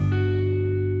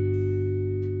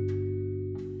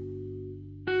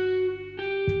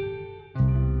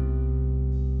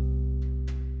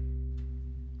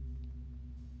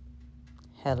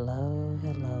Hello,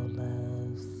 hello,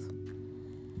 loves.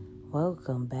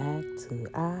 Welcome back to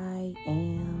I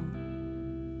Am,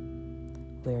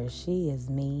 where she is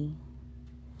me,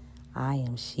 I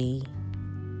am she,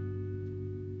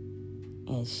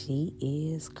 and she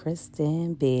is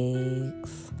Kristen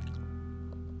Biggs.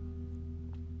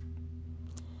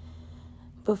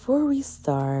 Before we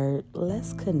start,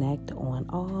 let's connect on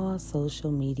all social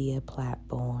media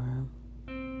platforms.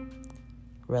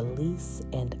 Release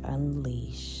and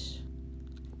unleash.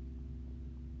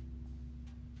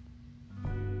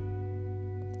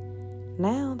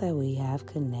 Now that we have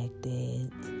connected,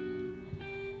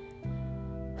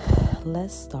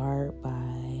 let's start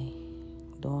by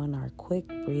doing our quick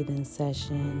breathing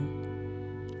session.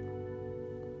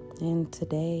 And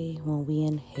today, when we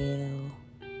inhale,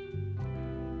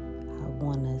 I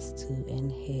want us to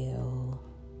inhale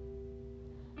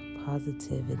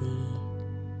positivity,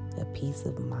 a peace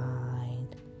of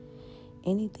mind,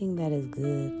 anything that is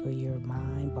good for your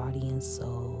mind, body, and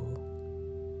soul.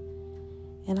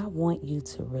 And I want you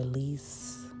to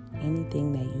release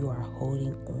anything that you are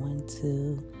holding on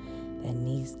to that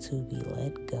needs to be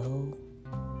let go.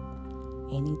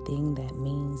 Anything that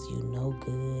means you no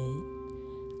good,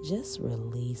 just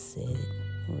release it.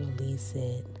 Release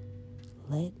it.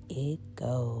 Let it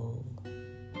go.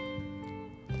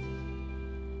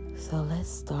 So let's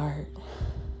start.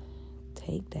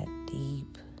 Take that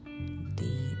deep,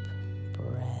 deep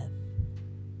breath.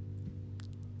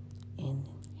 Inhale.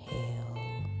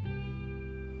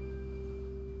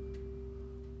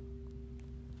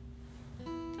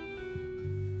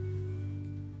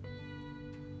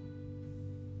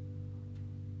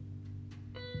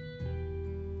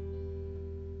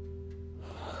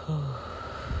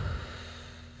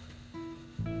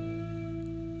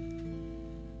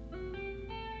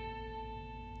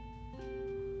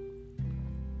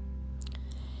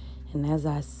 And as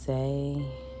I say,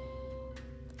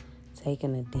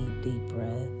 taking a deep, deep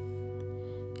breath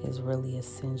is really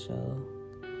essential.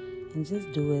 And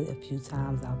just do it a few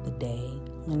times out the day.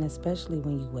 And especially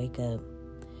when you wake up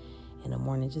in the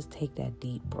morning, just take that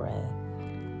deep breath.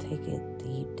 Take a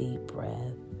deep, deep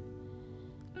breath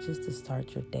just to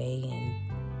start your day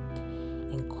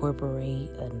and incorporate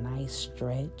a nice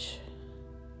stretch.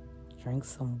 Drink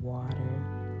some water.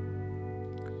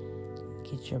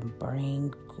 Get your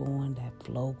brain going, that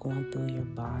flow going through your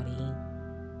body.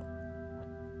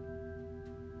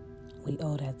 We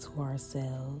owe that to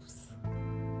ourselves.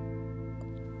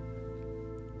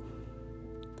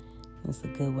 It's a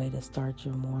good way to start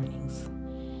your mornings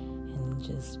and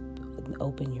just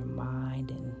open your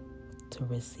mind and to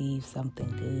receive something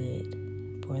good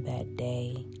for that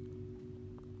day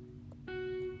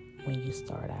when you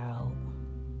start out.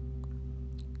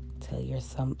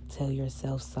 Tell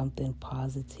yourself something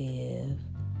positive.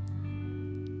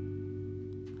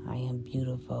 I am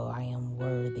beautiful. I am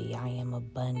worthy. I am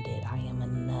abundant. I am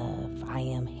enough. I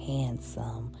am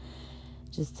handsome.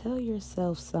 Just tell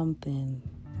yourself something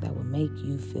that will make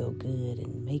you feel good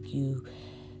and make you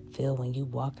feel when you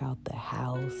walk out the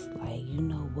house like, you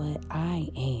know what? I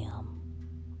am.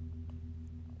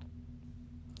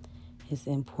 It's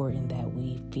important that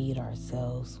we feed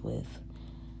ourselves with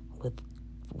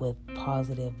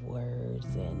positive words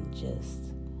and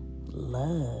just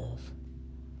love.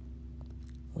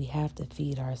 We have to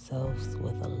feed ourselves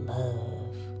with a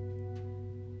love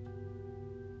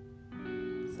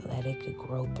so that it could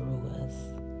grow through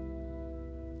us.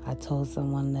 I told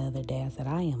someone the other day, I said,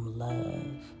 I am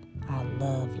love. I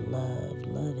love love.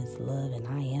 Love is love and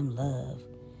I am love.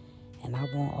 And I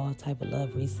want all type of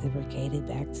love reciprocated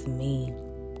back to me.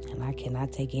 And I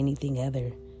cannot take anything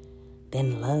other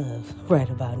than love right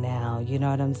about now. You know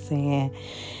what I'm saying?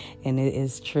 And it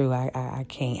is true. I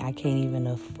can't even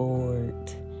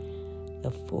afford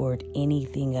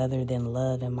anything other than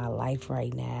love in my life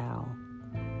right now.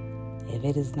 If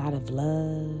it is not of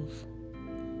love,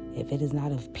 if it is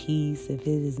not of peace, if it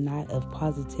is not of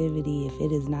positivity, if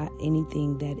it is not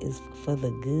anything that is for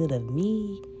the good of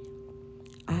me,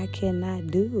 I cannot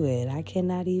do it. I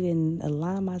cannot even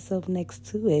align myself next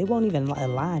to it. It won't even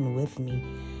align with me.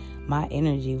 My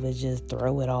energy would just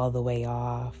throw it all the way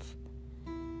off.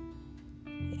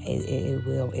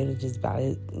 It'll just about,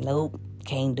 nope,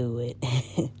 can't do it,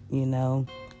 you know.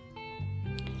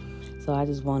 So I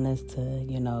just want us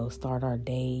to, start our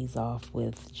days off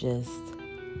with just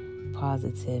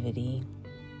positivity.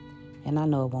 And I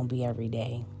know it won't be every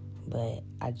day, but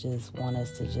I just want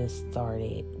us to just start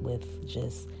it with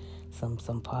just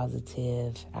some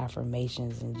positive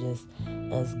affirmations and just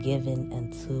us giving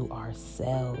unto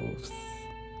ourselves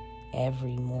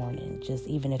every morning. Just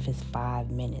even if it's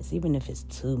 5 minutes, even if it's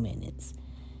 2 minutes,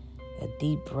 a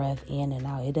deep breath in and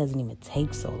out. It doesn't even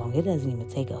take so long. It doesn't even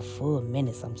take a full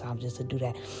minute sometimes just to do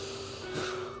that.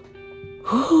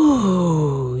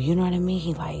 Whew, you know what I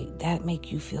mean? Like, that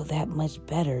make you feel that much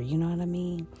better. You know what I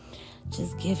mean?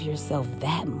 Just give yourself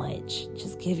that much.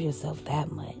 Just give yourself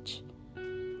that much.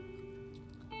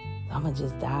 I'm going to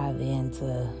just dive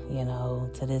into,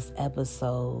 to this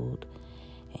episode.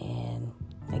 And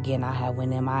again, I have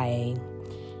went MIA.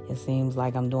 It seems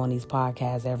like I'm doing these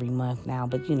podcasts every month now.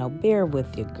 But, bear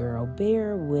with your girl.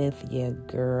 Bear with your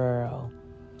girl.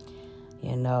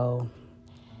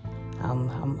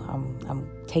 I'm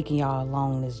taking y'all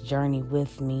along this journey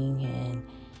with me.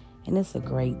 And it's a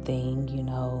great thing,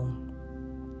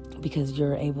 because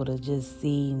you're able to just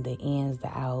see the ins, the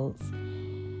outs,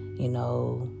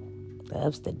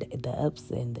 the ups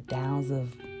and the downs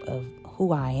of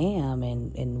who I am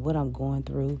and what I'm going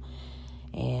through.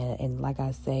 And like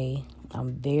I say,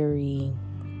 I'm very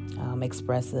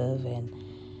expressive, and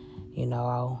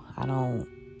I don't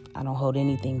hold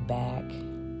anything back.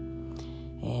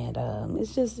 And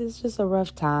it's just a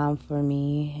rough time for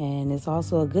me, and it's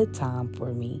also a good time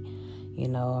for me.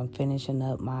 I'm finishing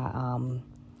up my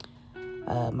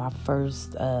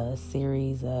first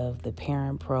series of the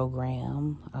parent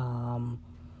program.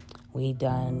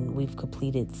 We've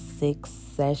completed 6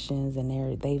 sessions,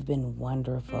 and they've been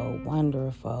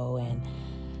wonderful. And,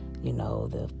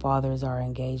 the fathers are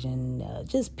engaging,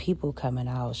 just people coming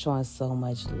out, showing so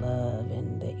much love,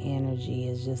 and the energy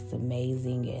is just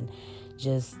amazing. And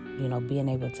just, being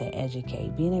able to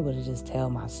educate, being able to just tell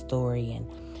my story and,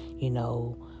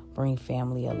 bring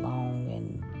family along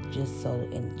and just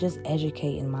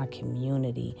educating my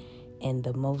community. And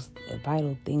the most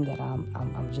vital thing that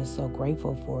I'm just so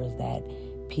grateful for is that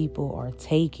people are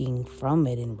taking from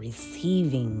it and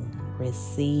receiving,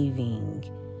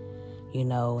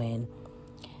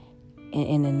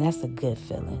 and that's a good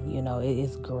feeling,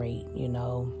 it's great,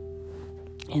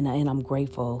 and I'm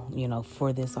grateful,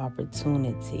 for this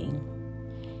opportunity.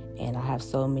 And I have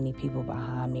so many people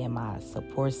behind me, and my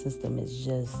support system is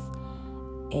just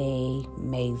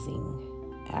amazing.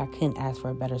 I couldn't ask for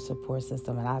a better support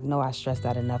system. And I know I stress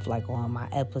that enough, like on my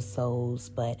episodes,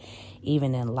 but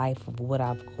even in life of what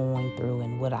I've going through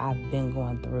and what I've been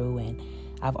going through. And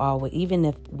I've always, even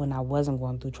if when I wasn't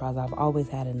going through trials, I've always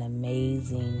had an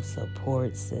amazing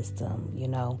support system,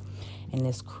 and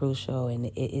it's crucial,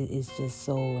 and it's just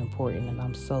so important. And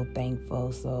I'm so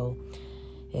thankful. So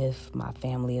if my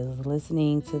family is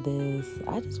listening to this,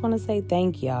 I just want to say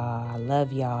thank y'all. I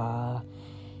love y'all.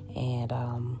 And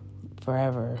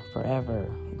forever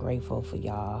grateful for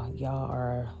y'all. Y'all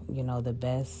are, the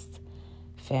best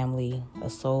family a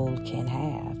soul can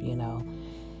have,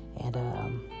 And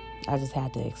I just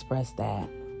had to express that.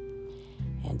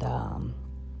 And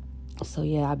so,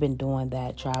 yeah, I've been doing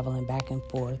that, traveling back and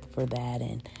forth for that.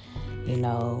 And,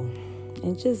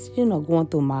 and just, going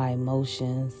through my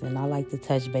emotions. And I like to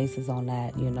touch bases on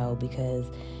that, because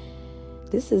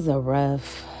this is a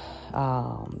rough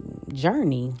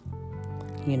journey.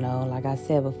 Like I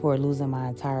said before, losing my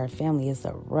entire family, it's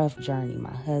a rough journey.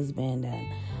 My husband and,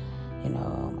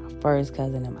 my first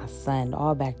cousin and my son,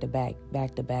 all back to back.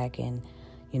 And,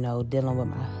 dealing with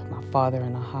my father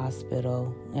in a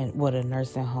hospital and with a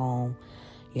nursing home,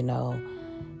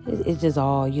 it's just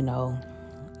all,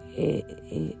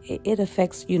 it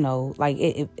affects, like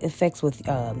it affects with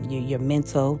your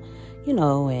mental,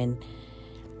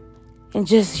 and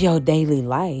just your daily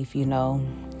life,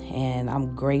 And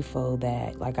I'm grateful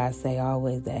that, like I say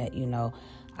always, that,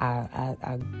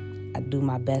 I do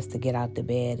my best to get out the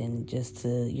bed and just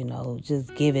to,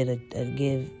 just give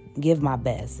it give my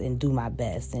best and do my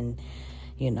best. And,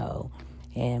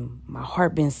 and my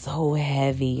heart been so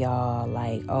heavy, y'all.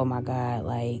 Like, oh my God,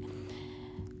 like,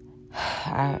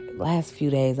 last few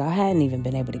days, I hadn't even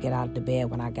been able to get out of the bed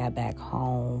when I got back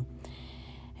home.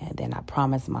 And then I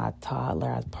promised my toddler,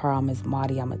 I promised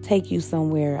Marty, I'm going to take you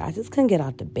somewhere. I just couldn't get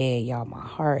out the bed, y'all. My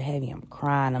heart heavy. I'm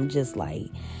crying. I'm just like,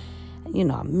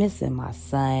 I'm missing my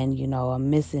son. I'm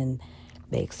missing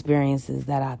the experiences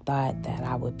that I thought that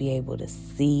I would be able to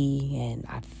see. And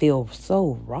I feel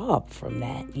so robbed from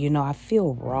that. I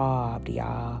feel robbed,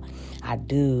 y'all. I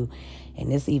do.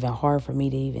 And it's even hard for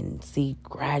me to even see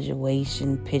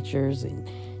graduation pictures and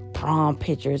prom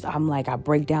pictures. I'm like, I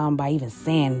break down by even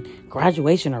saying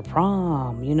graduation or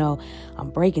prom, I'm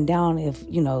breaking down if,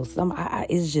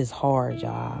 it's just hard,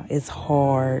 y'all. It's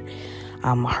hard.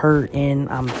 I'm hurting.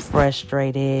 I'm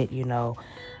frustrated.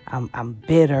 I'm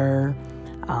bitter.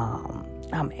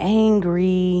 I'm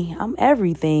angry. I'm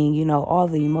everything, all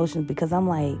the emotions, because I'm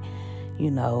like,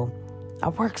 I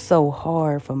worked so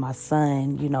hard for my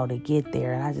son, to get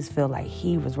there. And I just feel like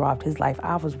he was robbed his life.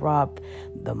 I was robbed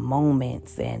the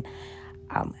moments. And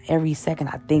every second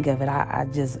I think of it, I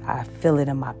feel it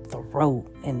in my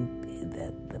throat and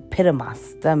the pit of my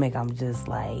stomach. I'm just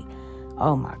like,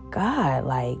 oh my God,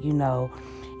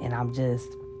 and I'm just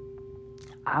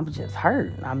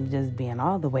hurt. I'm just being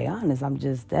all the way honest. I'm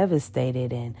just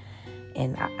devastated. And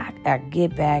I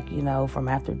get back, from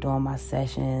after doing my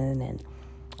session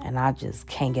and I just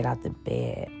can't get out the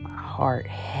bed. My heart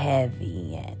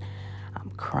heavy and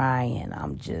I'm crying.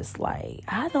 I'm just like,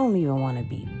 I don't even want to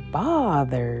be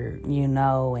bothered,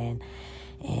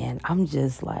 and I'm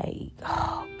just like,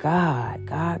 oh God,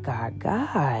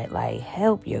 like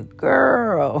help your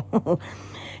girl,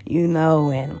 and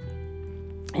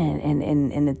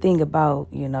the thing about,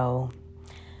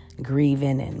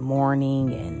 grieving and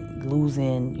mourning and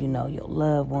losing, your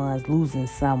loved ones, losing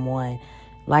someone,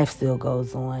 life still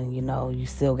goes on, you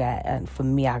still got, and for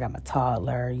me, I got my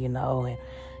toddler, and,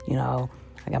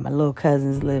 I got my little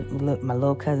cousins, my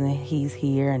little cousin, he's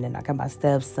here, and then I got my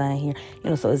stepson here,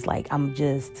 so it's like,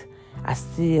 I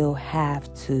still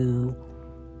have to,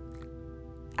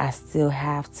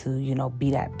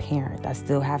 be that parent. I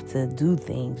still have to do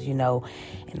things,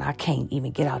 and I can't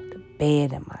even get out the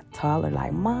bed and my toddler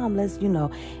like, Mom, let's,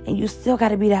 and you still got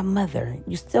to be that mother.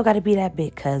 You still got to be that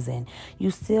big cousin.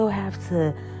 You still have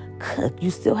to cook.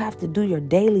 You still have to do your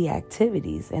daily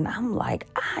activities. And I'm like,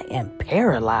 I am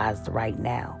paralyzed right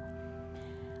now.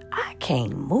 I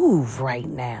can't move right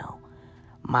now.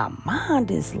 My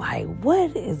mind is like,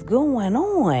 what is going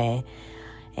on?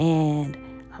 And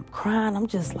I'm crying. I'm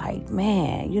just like,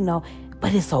 man,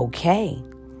 but it's okay.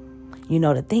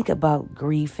 To think about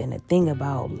grief and to think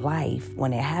about life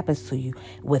when it happens to you.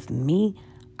 With me,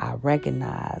 I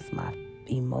recognize my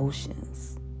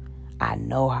emotions. I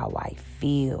know how I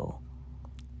feel.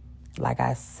 Like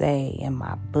I say in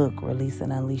my book, Release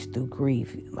and Unleash Through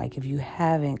Grief. Like if you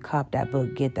haven't copped that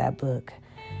book, get that book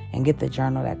and get the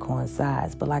journal that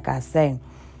coincides. But like I say,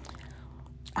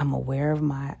 I'm aware of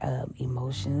my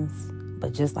emotions.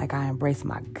 But just like I embrace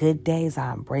my good days,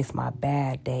 I embrace my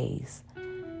bad days.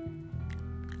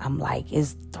 I'm like,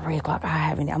 it's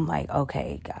 3:00. I'm like,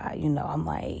 okay, God, I'm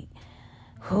like,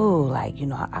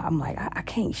 I'm like, I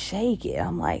can't shake it.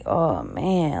 I'm like, oh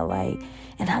man,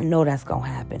 and I know that's going to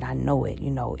happen. I know it,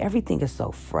 everything is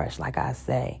so fresh. Like I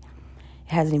say,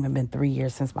 it hasn't even been 3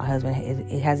 years since my husband,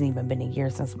 it hasn't even been a year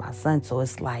since my son. So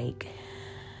it's like,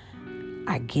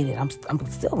 I get it. I'm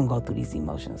still going to go through these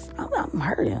emotions. I'm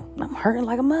hurting. I'm hurting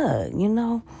like a mug,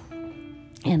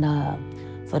 And,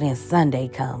 so then Sunday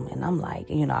come and I'm like,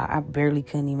 I barely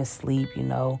couldn't even sleep,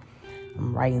 I'm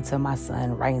writing to my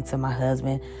son, writing to my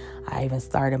husband. I even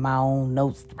started my own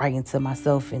notes, writing to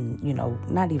myself and,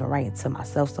 not even writing to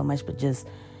myself so much, but just,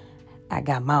 I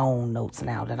got my own notes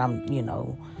now that I'm,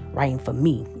 writing for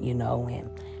me, and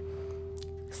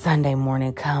Sunday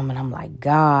morning come and I'm like,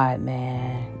 God,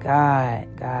 man, God.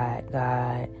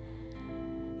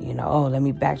 Let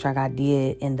me backtrack. I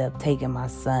did end up taking my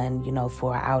son,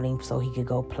 for an outing so he could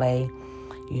go play,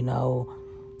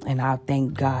 and I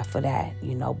thank God for that,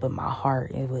 but my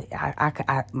heart,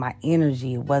 my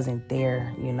energy wasn't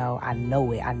there, I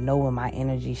know it. I know when my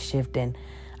energy shifting,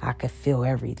 I could feel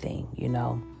everything,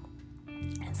 And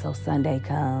so Sunday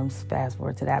comes, fast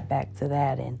forward to that, back to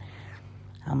that, and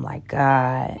I'm like,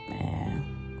 God,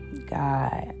 man,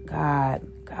 God.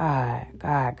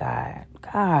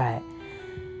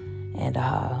 And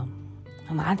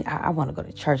I want to go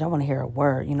to church. I want to hear a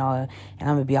word, and I'm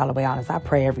going to be all the way honest. I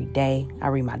pray every day. I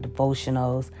read my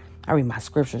devotionals. I read my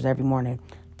scriptures every morning.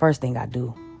 First thing I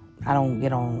do, I don't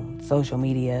get on social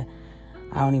media.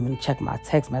 I don't even check my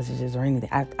text messages or anything.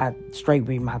 I straight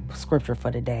read my scripture for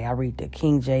the day. I read the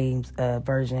King James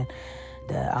version,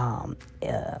 the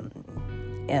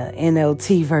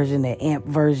NLT version, the AMP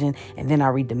version, and then I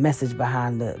read the message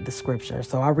behind the scripture.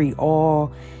 So I read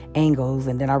all angles,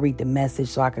 and then I read the message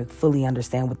so I can fully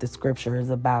understand what the scripture is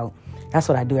about. That's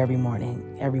what I do every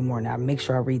morning. I make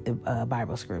sure I read the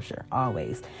Bible scripture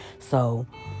always. So,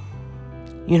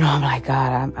 I'm like,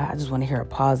 God, I just want to hear a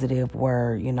positive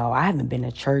word. I haven't been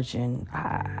to church, and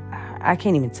I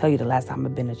can't even tell you the last time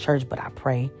I've been to church, but I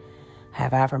pray.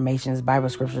 Have affirmations, Bible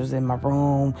scriptures in my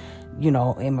room, in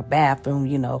my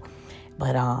bathroom,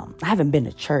 but I haven't been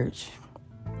to church.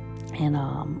 And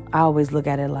I always look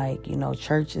at it like,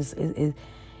 church it's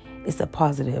a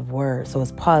positive word. So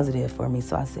it's positive for me.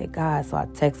 So I said, God, so I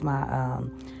text I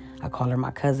call her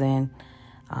my cousin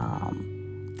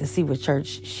to see what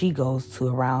church she goes to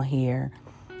around here.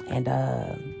 And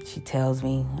she tells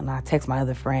me, and I text my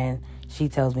other friend, she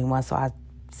tells me one. So I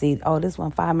see, this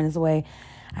one 5 minutes away.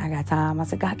 I got time. I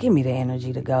said, God, give me the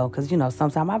energy to go. Because,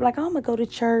 sometimes I'm like, I'm going to go to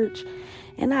church.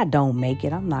 And I don't make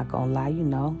it. I'm not going to lie,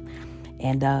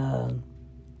 And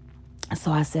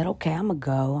so I said, okay, I'm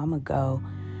going to go.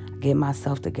 Get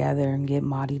myself together and get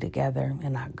Marty together.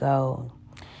 And I go.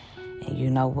 And you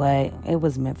know what? It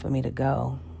was meant for me to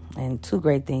go. And two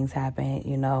great things happened,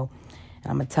 And I'm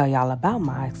going to tell y'all about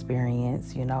my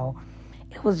experience,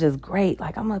 It was just great.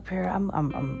 Like, I'm up here,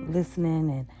 I'm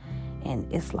listening,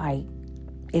 and it's like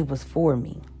it was for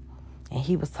me. And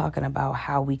he was talking about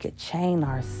how we could chain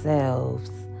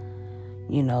ourselves,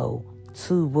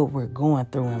 to what we're going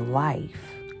through in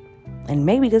life. And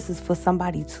maybe this is for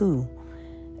somebody, too,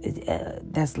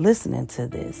 that's listening to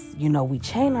this. We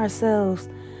chain ourselves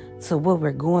to what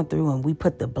we're going through, and we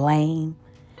put the blame.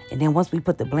 And then once we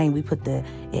put the blame, it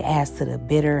adds to the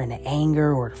bitter and the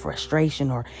anger or the frustration,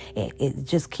 or it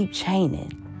just keep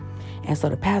chaining. And so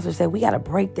the pastor said, we got to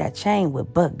break that chain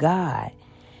with but God.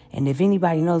 And if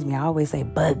anybody knows me, I always say,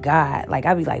 but God. Like,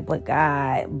 I be like, but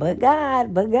God, but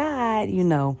God, but God,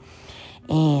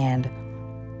 And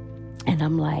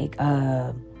I'm like,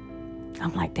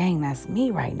 dang, that's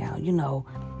me right now.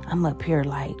 I'm up here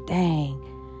like, dang,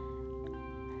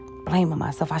 blaming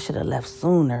myself. I should have left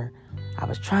sooner. I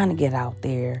was trying to get out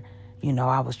there.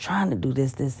 I was trying to do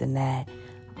this, and that.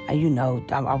 I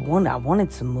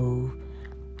wanted to move.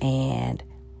 And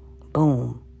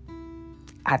boom,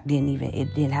 it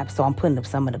didn't happen. So I'm putting up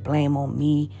some of the blame on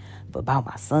me about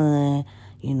my son,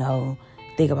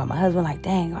 think about my husband, like,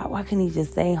 dang, why couldn't he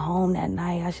just stay home that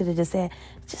night? I should have just said,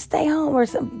 just stay home or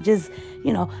something. Just,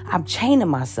 I'm chaining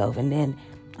myself. And then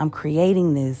I'm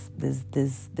creating this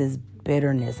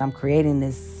bitterness. I'm creating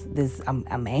this,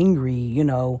 I'm angry,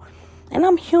 and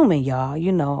I'm human,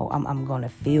 y'all, I'm going to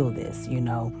feel this,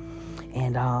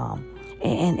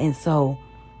 and so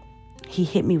he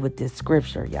hit me with this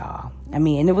scripture, y'all. I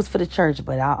mean, and it was for the church,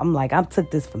 but I'm like, I took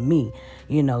this for me,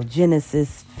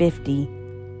 Genesis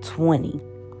 50:20.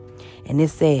 And it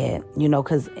said,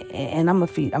 because, and I'm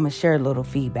going to share a little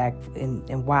feedback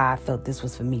and why I felt this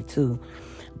was for me too.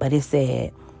 But it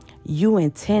said, you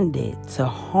intended to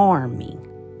harm me.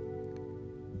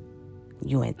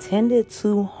 You intended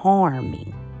to harm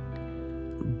me.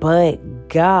 But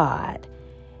God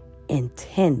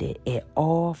intended it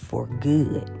all for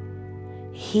good.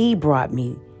 He brought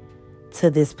me to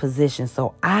this position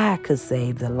so I could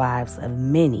save the lives of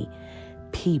many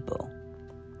people.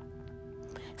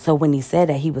 So when he said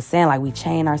that, he was saying, like, we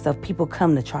chain ourselves. People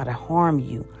come to try to harm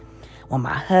you. When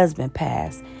my husband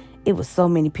passed, it was so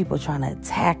many people trying to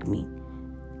attack me,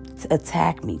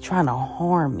 trying to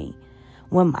harm me.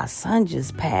 When my son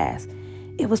just passed,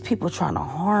 it was people trying to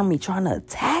harm me, trying to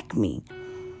attack me.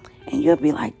 And you'll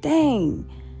be like, dang,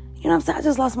 you know what I'm saying? I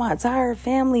just lost my entire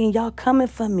family and y'all coming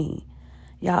for me.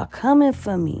 Y'all coming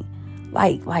for me.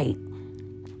 Like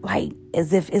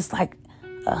as if it's like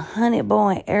 100 bow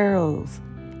and arrows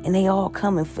and they all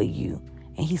coming for you.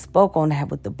 And he spoke on that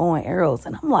with the bow and arrows.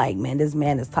 And I'm like, man, this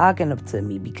man is talking to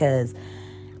me, because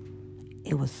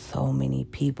it was so many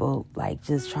people like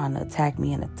just trying to attack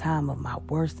me in a time of my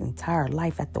worst entire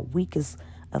life, at the weakest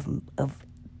of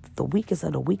the weakest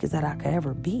that I could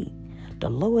ever be, the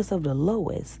lowest of the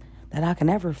lowest that I can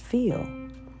ever feel.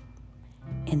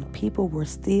 And people were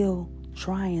still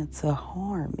trying to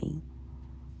harm me.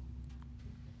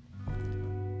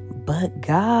 But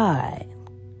God.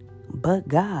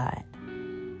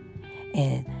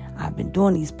 And I've been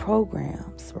doing these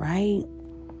programs, right?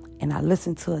 And I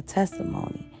listened to a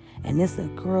testimony. And it's a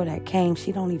girl that came,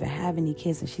 she don't even have any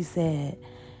kids. And she said,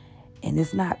 and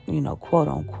it's not, quote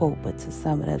unquote, but to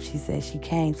sum it up, she said she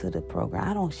came to the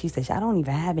program. She said, I don't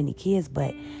even have any kids,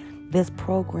 but this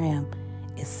program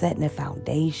is setting a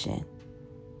foundation.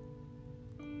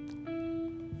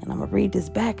 And I'm going to read this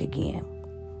back again.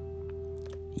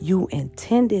 You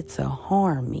intended to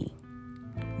harm me,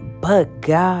 but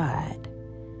God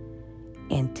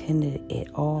intended it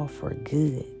all for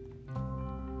good.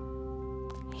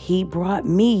 He brought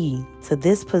me to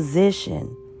this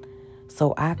position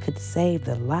so I could save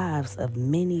the lives of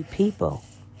many people.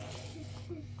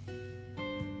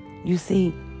 You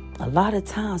see, a lot of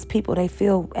times people, they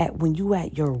feel when you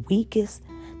at your weakest,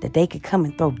 that they could come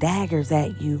and throw daggers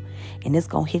at you, and it's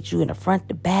going to hit you in the front,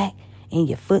 the back, and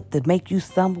your foot to make you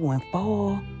stumble and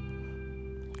fall,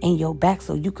 and your back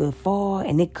so you could fall,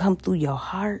 and it come through your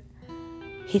heart,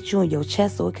 hit you in your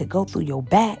chest so it could go through your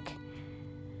back.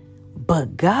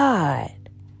 But God,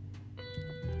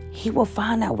 He will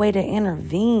find that way to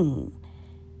intervene.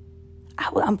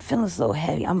 I'm feeling so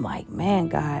heavy. I'm like, man,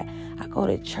 God, I go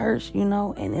to church,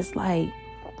 and it's like,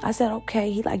 I said,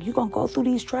 okay. He like, you going to go through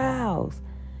these trials.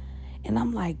 And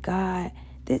I'm like, God,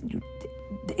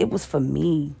 it was for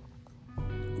me,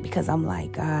 because I'm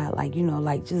like, God, like,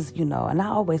 like just, and I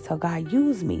always tell God,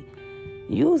 use me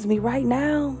right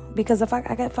now, because if I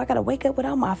got to wake up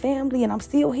without my family and I'm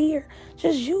still here,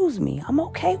 just use me. I'm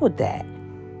okay with that.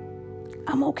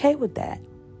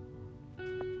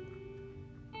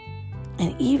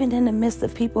 And even in the midst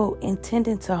of people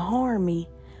intending to harm me,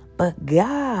 but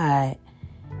God,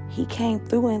 he came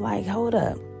through and like, hold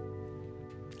up.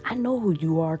 I know who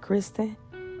you are, Kristen.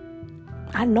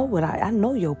 I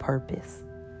know your purpose.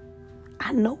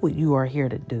 I know what you are here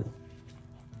to do.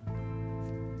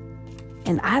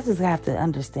 And I just have to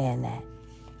understand that.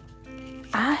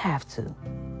 I have to.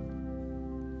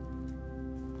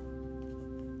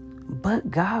 But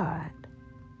God.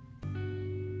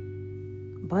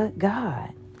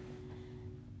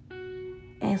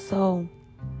 And so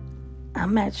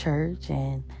I'm at church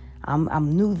and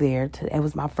I'm new there. It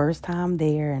was my first time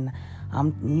there, and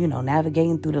I'm,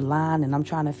 navigating through the line, and I'm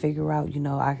trying to figure out,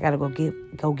 I gotta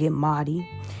go get Marty,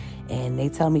 and they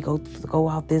tell me go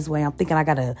out this way. I'm thinking I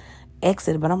gotta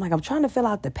exit, but I'm trying to fill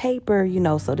out the paper,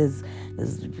 So this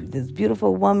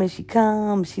beautiful woman, she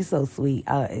comes, she's so sweet.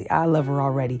 I love her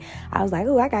already. I was like,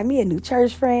 oh, I got me a new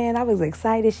church friend. I was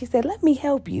excited. She said, let me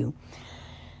help you.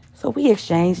 So we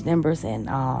exchanged numbers, and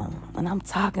I'm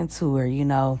talking to her,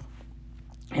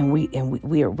 and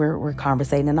we're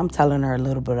conversating, and I'm telling her a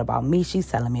little bit about me. She's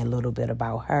telling me a little bit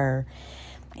about her,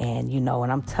 and and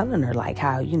I'm telling her like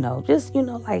how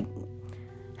like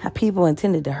how people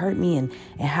intended to hurt me, and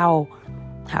how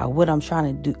what I'm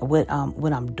trying to do, what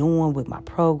I'm doing with my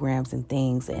programs and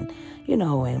things, and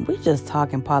and we're just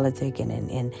talking politicking,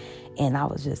 and I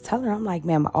was just telling her, I'm like,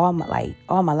 man, all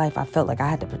my life I felt like I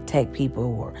had to protect people,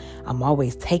 or I'm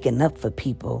always taking up for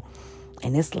people,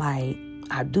 and it's like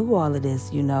I do all of this,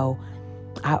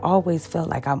 I always felt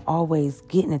like I'm always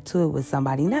getting into it with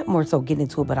somebody, not more so getting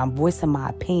into it, but I'm voicing my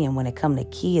opinion when it comes to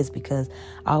kids, because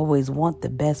I always want the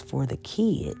best for the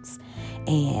kids.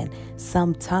 And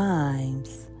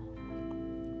sometimes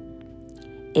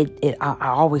I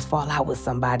always fall out with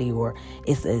somebody, or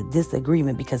it's a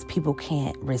disagreement because people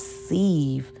can't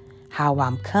receive how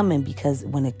I'm coming, because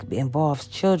when it involves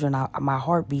children, my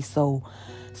heart be so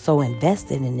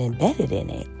invested and embedded in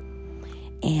it.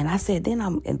 And I said, then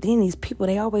these people,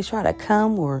 they always try to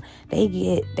come, or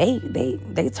they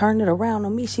turn it around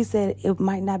on me. She said, it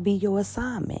might not be your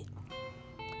assignment.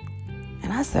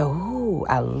 And I said, ooh,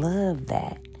 I love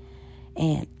that.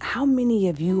 And how many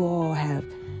of you all have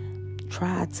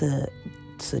tried to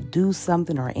do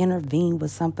something, or intervene with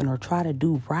something, or try to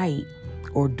do right,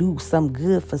 or do some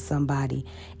good for somebody,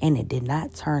 and it did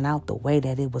not turn out the way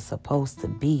that it was supposed to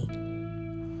be?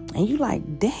 And you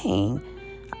like, dang,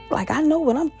 like I know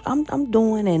what I'm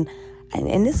doing,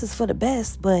 and this is for the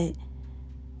best, but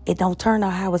it don't turn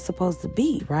out how it's supposed to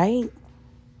be, right?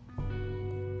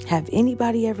 Have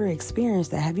anybody ever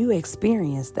experienced that? Have you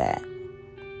experienced that?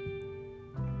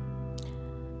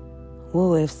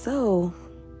 Well, if so,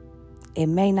 it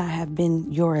may not have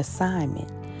been your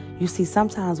assignment. You see,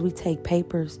 sometimes we take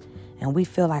papers and we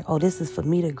feel like, oh, this is for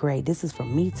me to grade. This is for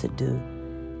me to do.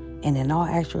 And in all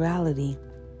actuality,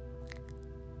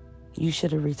 you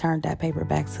should have returned that paper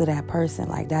back to that person.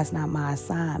 Like, that's not my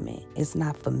assignment. It's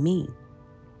not for me.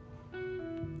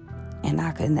 And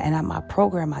at my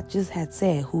program, I just had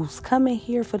said, who's coming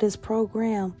here for this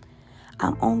program,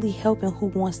 I'm only helping who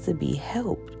wants to be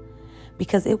helped.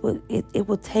 Because it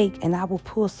will take, and I will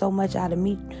pull so much out of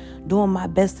me doing my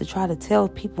best to try to tell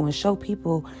people and show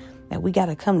people that we got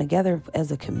to come together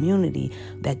as a community,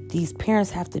 that these parents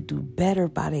have to do better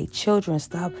by their children.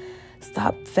 Stop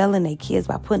failing their kids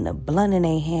by putting a blunt in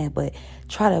their hand, but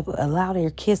try to allow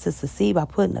their kids to succeed by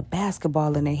putting a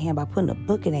basketball in their hand, by putting a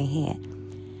book in their hand.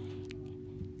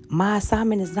 My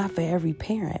assignment is not for every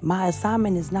parent. My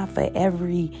assignment is not for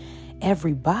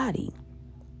everybody.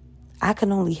 I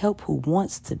can only help who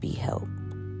wants to be helped.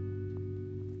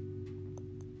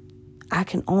 I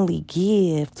can only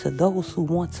give to those who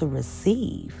want to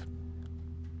receive.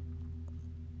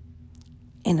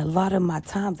 And a lot of my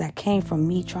times that came from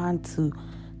me trying to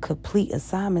complete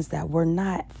assignments that were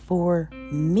not for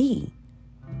me.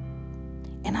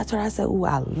 And I told her, I said, ooh,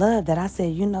 I love that. I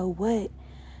said, you know what?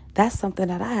 That's something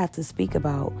that I have to speak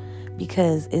about,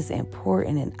 because it's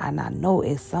important. And I know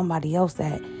it's somebody else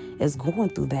that is going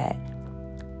through that,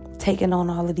 taking on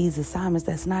all of these assignments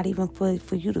that's not even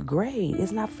for you to grade.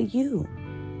 It's not for you.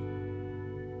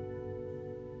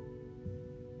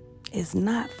 It's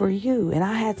not for you. And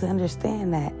I had to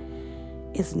understand that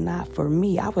it's not for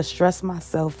me. I would stress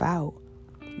myself out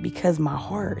because my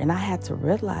heart, and I had to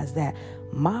realize that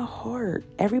my heart,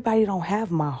 everybody don't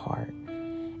have my heart.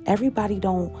 Everybody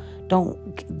don't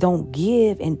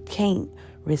give and can't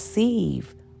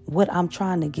receive what I'm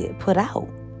trying to get put out.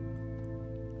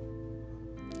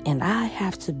 And I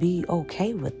have to be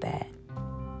okay with that.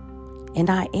 And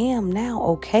I am now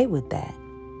okay with that.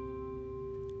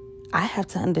 I have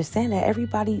to understand that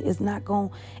everybody is not going,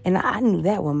 and I knew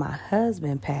that when my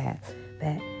husband passed,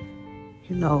 that,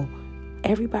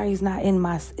 everybody's not in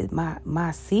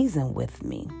my season with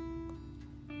me.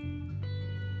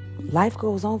 Life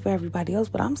goes on for everybody else,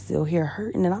 but I'm still here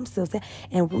hurting, and I'm still sad.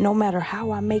 And no matter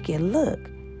how I make it look,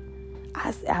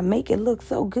 I make it look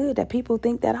so good that people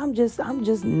think that I'm just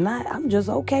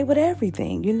okay with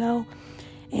everything,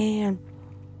 and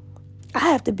I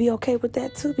have to be okay with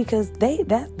that too, because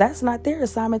that's not their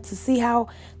assignment to see how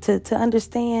to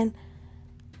understand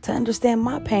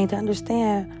my pain, to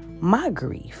understand my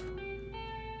grief.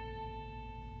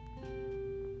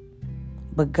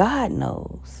 But God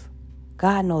knows.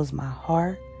 God knows my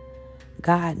heart.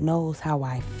 God knows how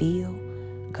I feel.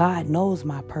 God knows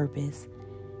my purpose.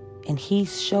 And He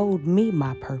showed me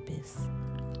my purpose.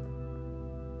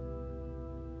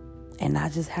 And I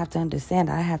just have to understand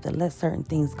I have to let certain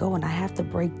things go, and I have to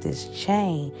break this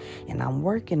chain. And I'm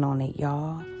working on it,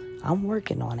 y'all. I'm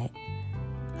working on it.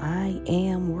 I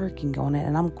am working on it,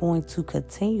 and I'm going to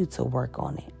continue to work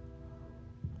on it.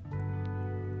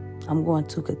 I'm going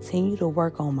to continue to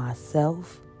work on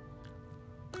myself.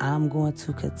 I'm going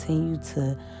to continue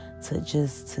to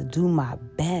do my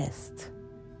best.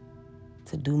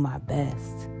 To do my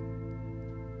best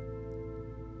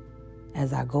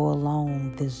as I go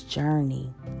along this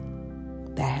journey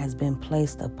that has been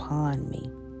placed upon me.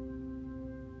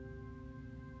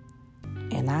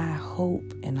 And I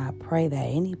hope and I pray that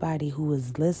anybody who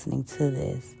is listening to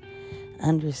this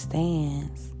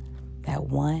understands that,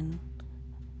 1,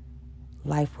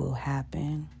 life will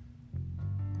happen.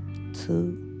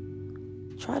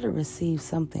 2, try to receive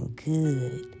something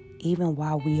good even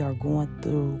while we are going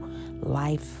through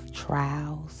life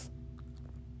trials.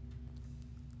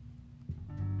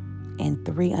 And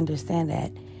 3, understand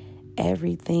that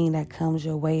everything that comes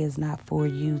your way is not for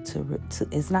you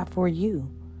it's not for you.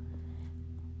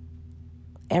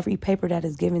 Every paper that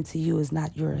is given to you is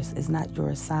not yours. It's not your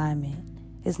assignment.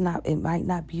 It might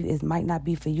not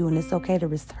be for you, and it's okay to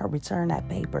return that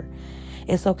paper.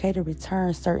 It's okay to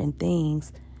return certain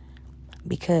things,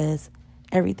 because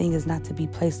everything is not to be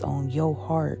placed on your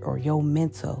heart or your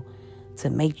mental to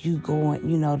make you go,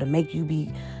 to make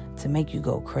you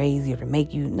go crazy, or to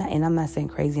make you, and I'm not saying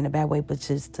crazy in a bad way, but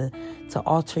just to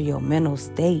alter your mental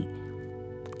state.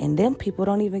 And them people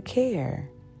don't even care.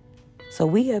 So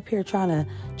we up here trying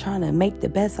to make the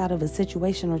best out of a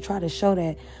situation, or try to show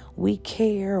that we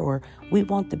care or we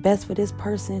want the best for this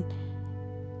person,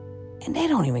 and they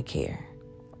don't even care.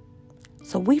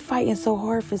 So we fighting so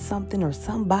hard for something or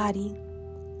somebody,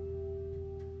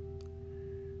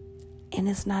 and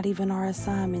it's not even our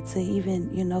assignment to even,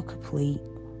 complete.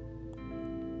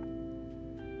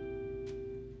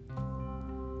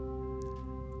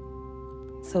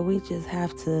 So we just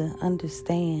have to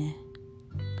understand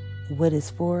what is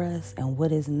for us and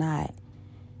what is not.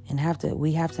 And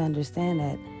we have to understand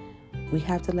that we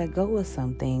have to let go of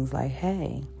some things, like,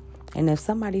 hey, and if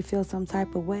somebody feels some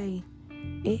type of way,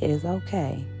 it is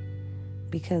okay.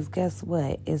 Because guess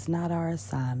what? It's not our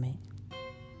assignment.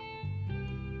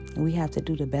 We have to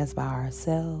do the best by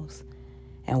ourselves.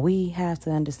 And we have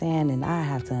to understand, and I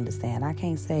have to understand. I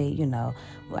can't say,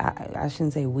 I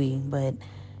shouldn't say we, but,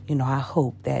 I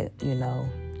hope that,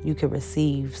 you can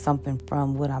receive something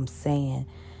from what I'm saying,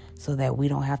 so that we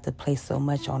don't have to place so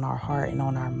much on our heart and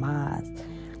on our minds.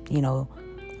 When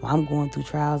I'm going through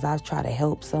trials, I've tried to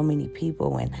help so many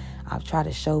people, and I've tried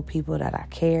to show people that I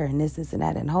care, and this and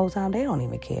that, and the whole time they don't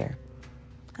even care.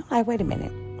 I'm like, wait a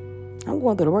minute. I'm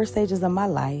going through the worst stages of my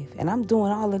life, and I'm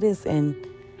doing all of this, and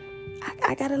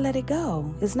I got to let it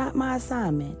go. It's not my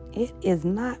assignment. It is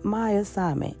not my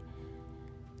assignment.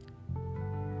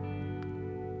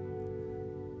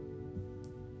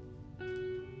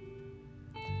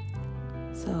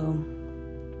 So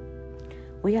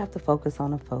we have to focus on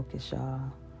the focus,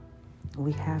 y'all.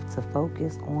 We have to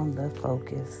focus on the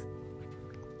focus.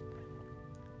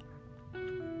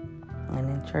 And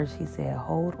in church, he said,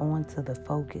 hold on to the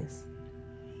focus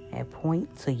and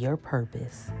point to your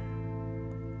purpose.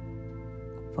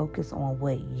 Focus on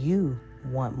what you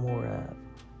want more of,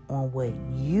 on what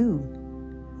you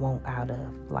want out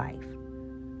of life.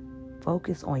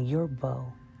 Focus on your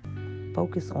bow.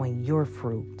 Focus on your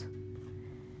fruit.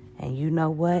 And you know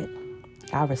what?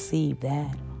 I receive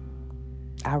that.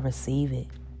 I receive it.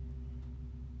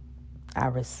 I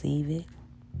receive it.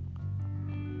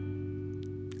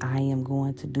 I am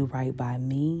going to do right by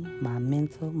me, my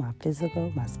mental, my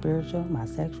physical, my spiritual, my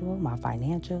sexual, my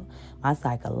financial, my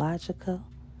psychological.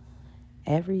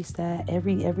 Every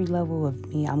level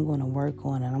of me, I'm going to work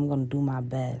on, and I'm going to do my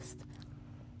best.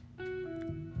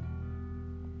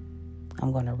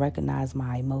 I'm going to recognize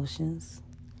my emotions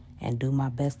and do my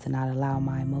best to not allow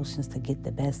my emotions to get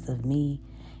the best of me,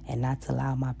 and not to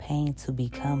allow my pain to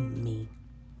become me.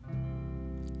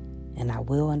 And I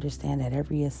will understand that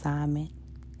every assignment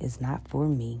is not for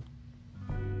me.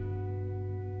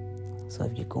 So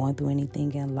if you're going through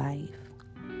anything in life,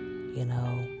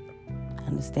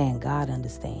 understand God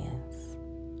understands.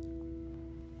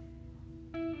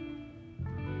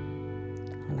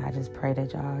 And I just pray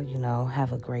that y'all,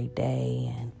 have a great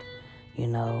day, and,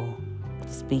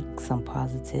 speak some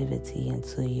positivity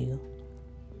into you.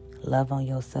 Love on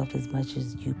yourself as much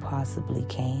as you possibly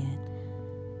can.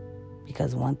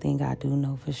 Because one thing I do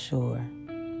know for sure,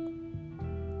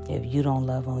 if you don't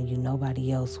love on you,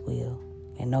 nobody else will.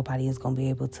 And nobody is going to be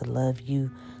able to love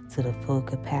you to the full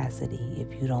capacity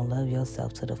if you don't love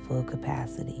yourself to the full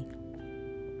capacity.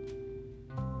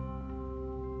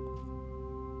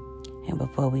 And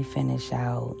before we finish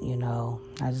out,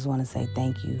 I just want to say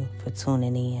thank you for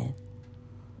tuning in.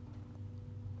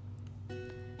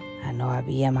 I know I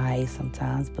be MIA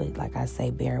sometimes, but like I say,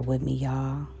 bear with me,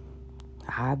 y'all.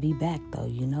 I'll be back, though.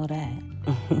 You know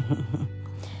that.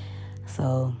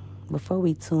 So before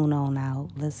we tune on out,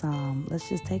 let's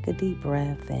just take a deep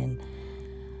breath, and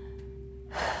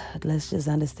let's just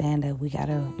understand that we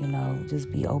gotta,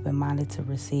 just be open-minded to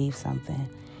receive something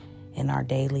in our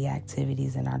daily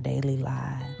activities, in our daily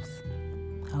lives.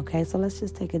 Okay, so let's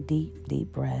just take a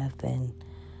deep breath, and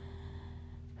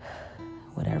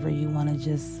whatever you want to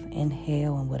just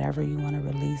inhale and whatever you want to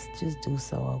release, just do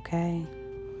so, okay?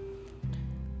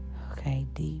 Okay,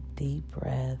 deep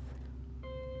breath.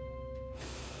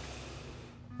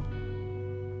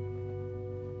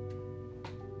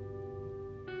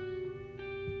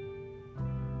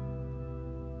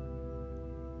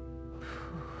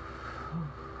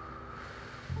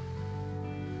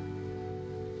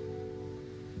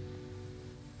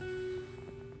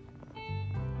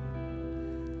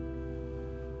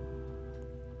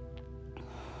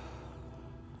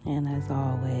 And as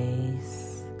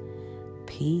always,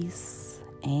 peace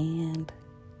and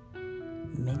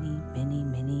many, many,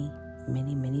 many,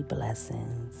 many, many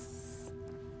blessings.